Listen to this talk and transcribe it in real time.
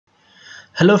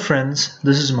Hello friends,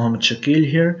 this is Mohammed Shakil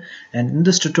here, and in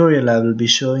this tutorial I will be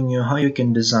showing you how you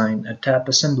can design a tap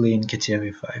assembly in Catia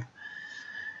v5.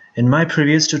 In my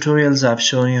previous tutorials I've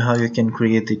shown you how you can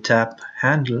create the tap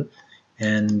handle,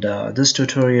 and this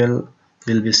tutorial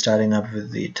will be starting up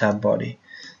with the tap body.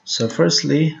 So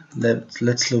firstly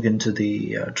let's look into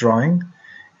the drawing,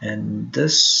 and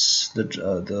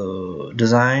the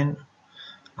design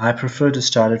I prefer to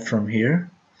start it from here.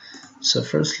 So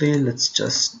firstly let's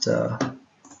just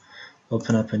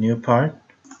open up a new part,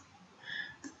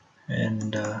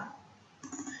 and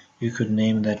you could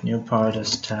name that new part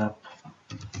as tap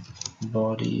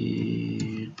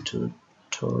body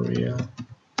tutorial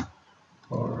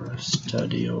or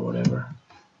study or whatever.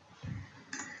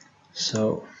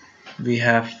 So we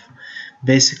have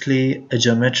basically a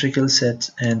geometrical set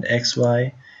and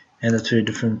XY and the three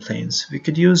different planes. We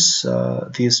could use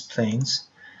these planes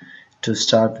to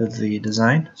start with the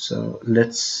design. So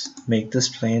let's make this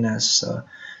plane as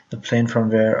the plane from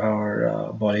where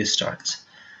our body starts.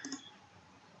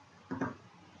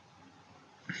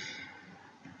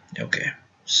 Okay,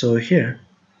 so here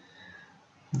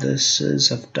this is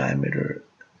of diameter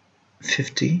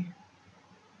 50.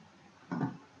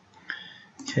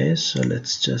 Okay, so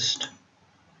let's just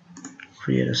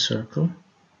create a circle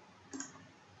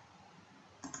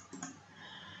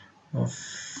of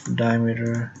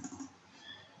diameter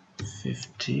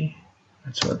 50.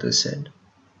 That's what they said.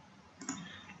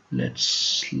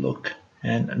 Let's look,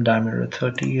 and diameter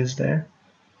 30 is there.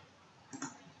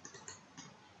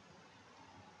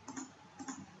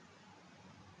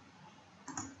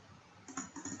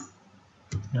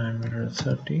 Diameter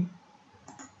 30,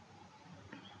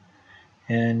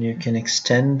 and you can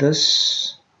extend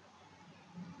this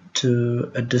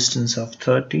to a distance of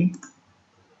 30.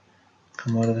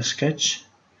 Come out of the sketch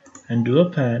and do a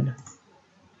pad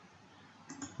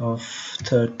of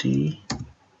 30.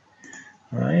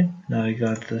 Alright, now you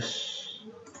got this.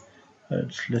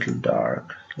 It's a little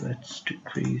dark, so let's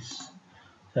decrease.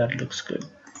 That looks good.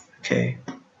 Okay,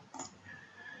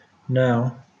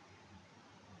 now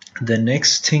the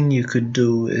next thing you could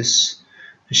do is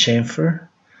a chamfer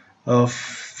of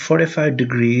 45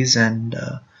 degrees and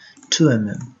 2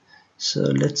 mm. So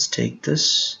let's take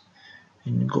this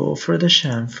and go for the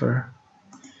chamfer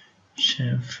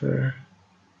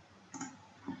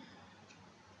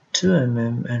 2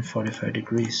 mm and 45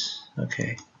 degrees.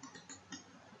 Okay,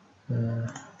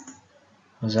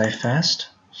 was I fast?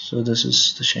 So this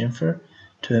is the chamfer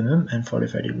 2 mm and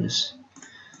 45 degrees.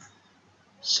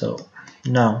 So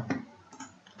now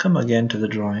come again to the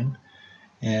drawing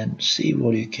and see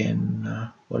what you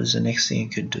can what is the next thing you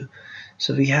could do.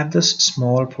 So we have this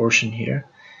small portion here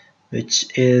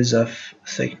which is of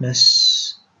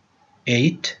thickness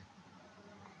 8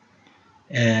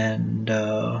 and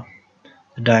the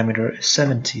diameter is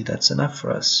 70. That's enough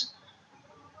for us.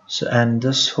 So, and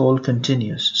this hole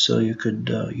continues, so you could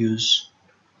use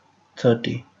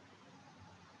 30.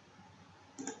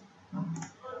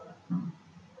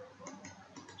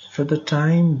 For the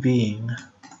time being,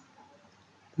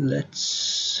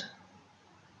 let's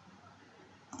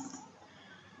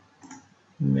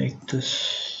make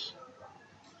this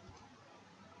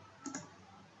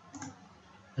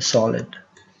a solid.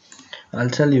 I'll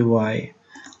tell you why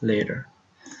later.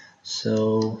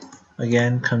 So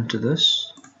again, come to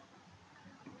this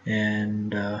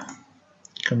and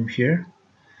come here.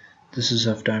 This is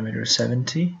of diameter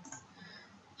 70,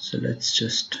 so let's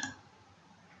just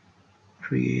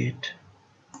create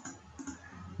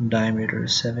diameter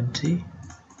 70.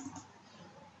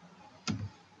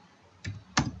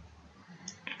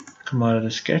 Come out of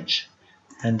the sketch,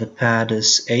 and the pad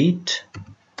is 8.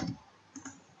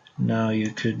 Now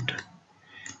you could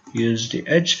use the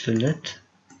edge fillet.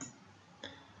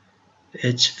 The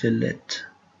edge fillet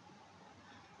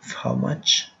of how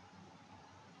much?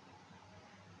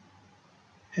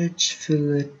 Edge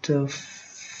fillet of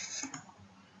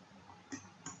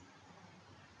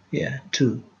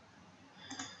 2.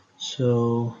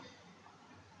 So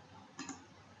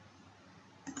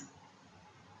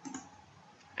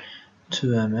 2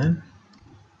 mm.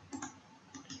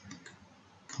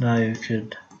 Now you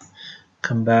could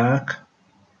come back.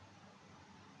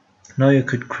 Now you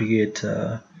could create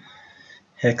a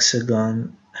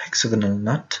hexagonal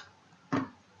nut.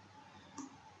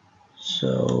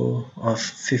 So of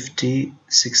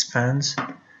 56 pans,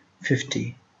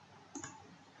 50.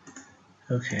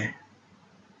 Okay.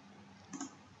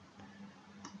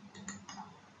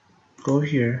 Go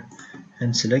here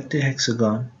and select the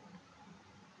hexagon.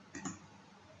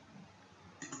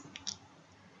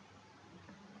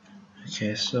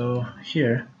 Okay, so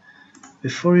here,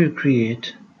 before you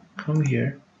create, come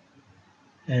here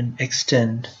and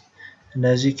extend. And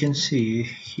as you can see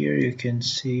here, you can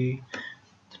see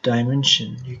the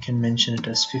dimension. You can mention it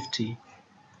as 50.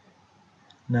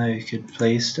 Now you could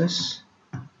place this.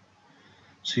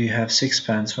 So you have 6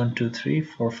 spans, 1, 2, 3,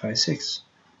 4, 5, 6.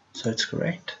 So it's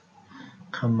correct.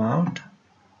 Come out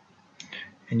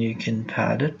and you can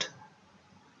pad it.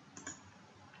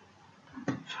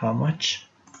 How much?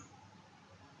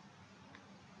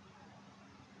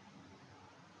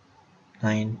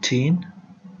 19.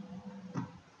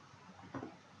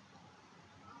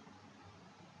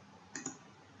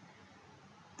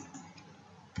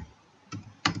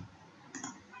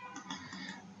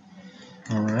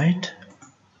 Alright.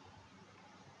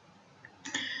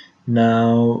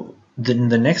 Now in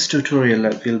the next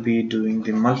tutorial we'll be doing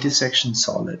the multi-section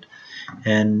solid,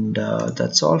 and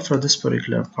that's all for this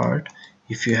particular part.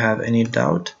 If you have any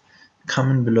doubt,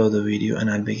 comment below the video and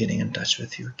I'll be getting in touch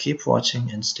with you. Keep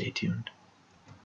watching and stay tuned.